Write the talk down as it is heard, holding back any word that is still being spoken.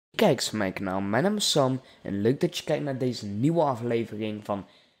kijkers van mijn kanaal, mijn naam is Sam en leuk dat je kijkt naar deze nieuwe aflevering van...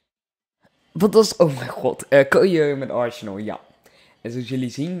 Wat was... Oh mijn god, Carriere Met Arsenal, ja. En zoals jullie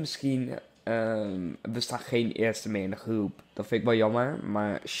zien misschien, we staan geen eerste meer in de groep. Dat vind ik wel jammer,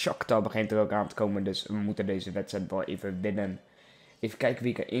 maar Shakhtar begint er ook aan te komen, dus we moeten deze wedstrijd wel even winnen. Even kijken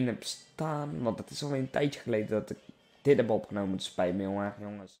wie ik erin heb staan, want het is alweer een tijdje geleden dat ik dit heb opgenomen, dus spijt me heel erg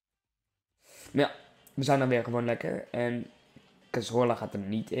jongens. Maar ja, we zijn dan weer gewoon lekker en... Cazorla gaat er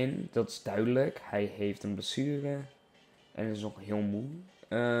niet in, dat is duidelijk. Hij heeft een blessure en is nog heel moe.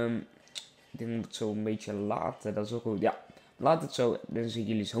 Ik denk dat ik het zo een beetje laten, dat is wel goed. Ja, laat het zo. Dan zie ik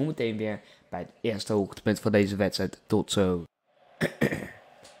jullie zo meteen weer bij het eerste hoogtepunt van deze wedstrijd. Tot zo.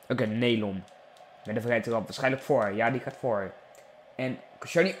 Oké, Nelon. Met de vrije trap, waarschijnlijk voor. Ja, die gaat voor. En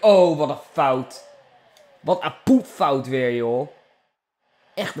Koscielny, oh wat een fout. Wat een poepfout weer joh.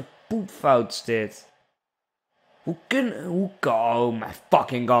 Echt een poepfout is dit. Oh my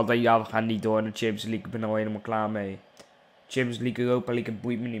fucking god. Ja, we gaan niet door naar de Champions League. Ik ben er al helemaal klaar mee. Champions League, Europa League, het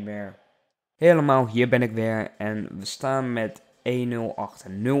boeit me niet meer. Helemaal, hier ben ik weer. En we staan met 1-0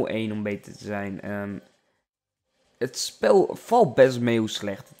 achter. 0-1 om beter te zijn. Het spel valt best mee hoe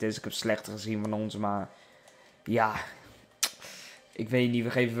slecht het is. Ik heb slechter gezien van ons, maar... Ja... Ik weet niet,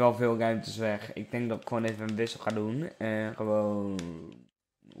 we geven wel veel ruimtes weg. Ik denk dat ik gewoon even een wissel ga doen. En gewoon...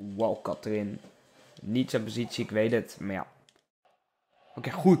 Walcott erin. Niet zijn positie, ik weet het, maar ja. Oké,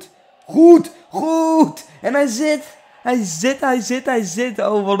 goed. Goed! En hij zit.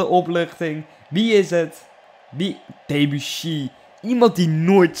 Oh, wat een opluchting. Wie is het? Debussy. Iemand die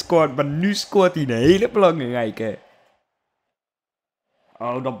nooit scoort, maar nu scoort hij een hele belangrijke.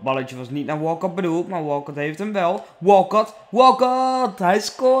 Oh, dat balletje was niet naar Walcott bedoeld, maar Walcott heeft hem wel. Walcott! Hij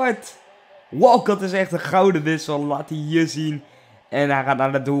scoort! Walcott is echt een gouden wissel, laat hij hier zien. En hij gaat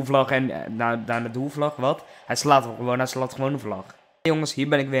naar de doelvlag en naar de doelvlag, wat? Hij slaat gewoon de vlag. Hey jongens, hier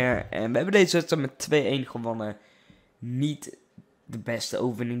ben ik weer en we hebben deze wedstrijd met 2-1 gewonnen. Niet de beste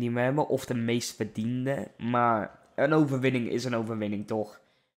overwinning die we hebben, of de meest verdiende, maar een overwinning is een overwinning toch.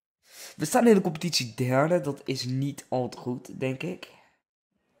 We staan in de competitie derde, dat is niet al te goed, denk ik.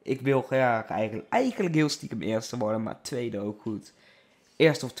 Ik wil graag eigenlijk heel stiekem eerste worden, maar tweede ook goed.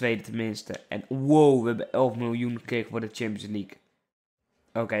 Eerste of tweede tenminste. En wow, we hebben 11 miljoen gekregen voor de Champions League.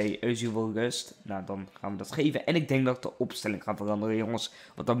 Oké, Özil wil rust. Nou, dan gaan we dat geven. En ik denk dat ik de opstelling ga veranderen, jongens.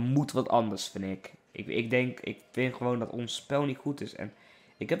 Want dat moet wat anders, vind ik. Ik vind gewoon dat ons spel niet goed is. En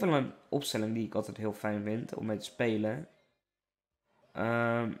ik heb wel een opstelling die ik altijd heel fijn vind om mee te spelen.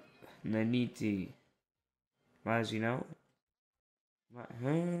 Nee, niet die. Waar is die nou?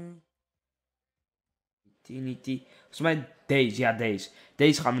 Niet die. Volgens mij deze. Ja, deze.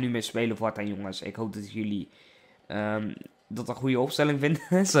 Deze gaan we nu mee spelen voortaan, jongens. Ik hoop dat jullie dat een goede opstelling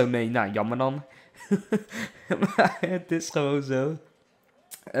vinden. Zo, nee. Nou, jammer dan. Maar het is gewoon zo.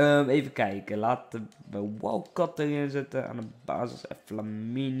 Even kijken. Laten we Walcott erin zetten. Aan de basis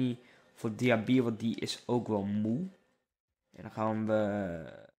Flamini voor Diaby, want die is ook wel moe. En dan gaan we...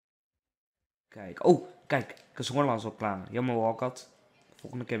 Kijken. Oh, kijk. Cazorla is al klaar. Jammer Walcott.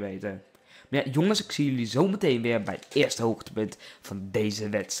 Volgende keer weten. Maar ja, jongens, ik zie jullie zo meteen weer bij het eerste hoogtepunt van deze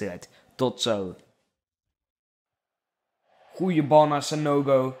wedstrijd. Tot zo. Goeie bal naar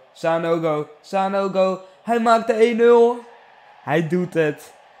Sanogo. Hij maakt de 1-0. Hij doet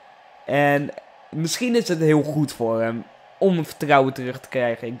het. En misschien is het heel goed voor hem om een vertrouwen terug te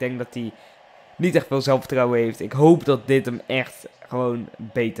krijgen. Ik denk dat hij niet echt veel zelfvertrouwen heeft. Ik hoop dat dit hem echt gewoon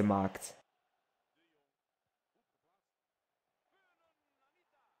beter maakt.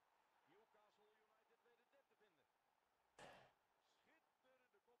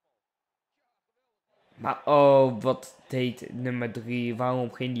 Maar oh, wat deed nummer 3?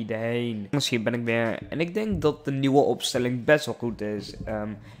 Waarom ging die erheen? Misschien ben ik weer. En ik denk dat de nieuwe opstelling best wel goed is.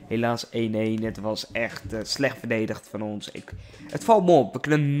 Helaas 1-1. Het was echt slecht verdedigd van ons. Het valt me op. We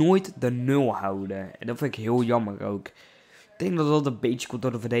kunnen nooit de 0 houden. En dat vind ik heel jammer ook. Ik denk dat dat een beetje komt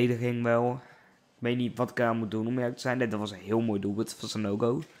door de verdediging wel. Ik weet niet wat ik aan moet doen om eerlijk te zijn. Dat was een heel mooi doelpunt van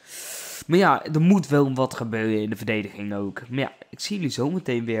Sanogo. Maar ja, er moet wel wat gebeuren in de verdediging ook. Maar ja, ik zie jullie zo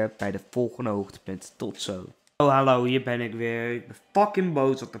meteen weer bij de volgende hoogtepunt. Tot zo. Oh, hallo, hier ben ik weer. Ik ben fucking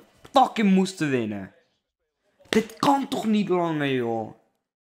boos dat we fucking moesten winnen. Dit kan toch niet langer, joh.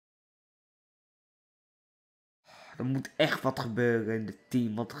 Er moet echt wat gebeuren in het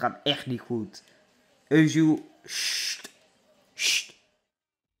team, want het gaat echt niet goed. Özil, sst.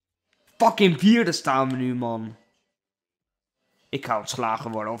 Fucking vierde staan we nu, man. Ik ga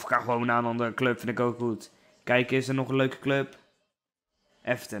ontslagen worden of ik ga gewoon naar een andere club, vind ik ook goed. Kijk, is er nog een leuke club?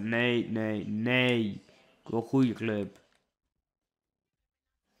 Efton, nee. Ik wil een goede club.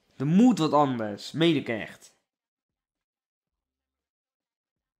 Er moet wat anders, meen ik echt.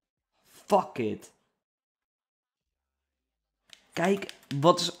 fuck it. Kijk,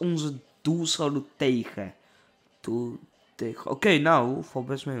 wat is onze doelsaldo tegen? Oké, nou, valt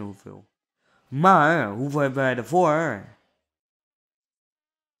best mee hoeveel. Maar, hoeveel hebben wij ervoor?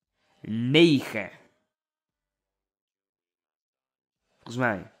 9. Volgens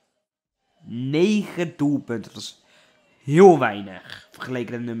mij. 9 doelpunten. Dat is heel weinig.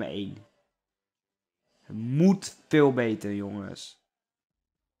 Vergeleken met nummer 1. Het moet veel beter, jongens.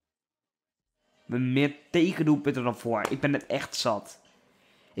 We hebben meer tegendoelpunten dan voor. Ik ben het echt zat.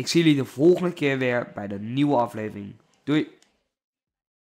 Ik zie jullie de volgende keer weer bij de nieuwe aflevering. Doei.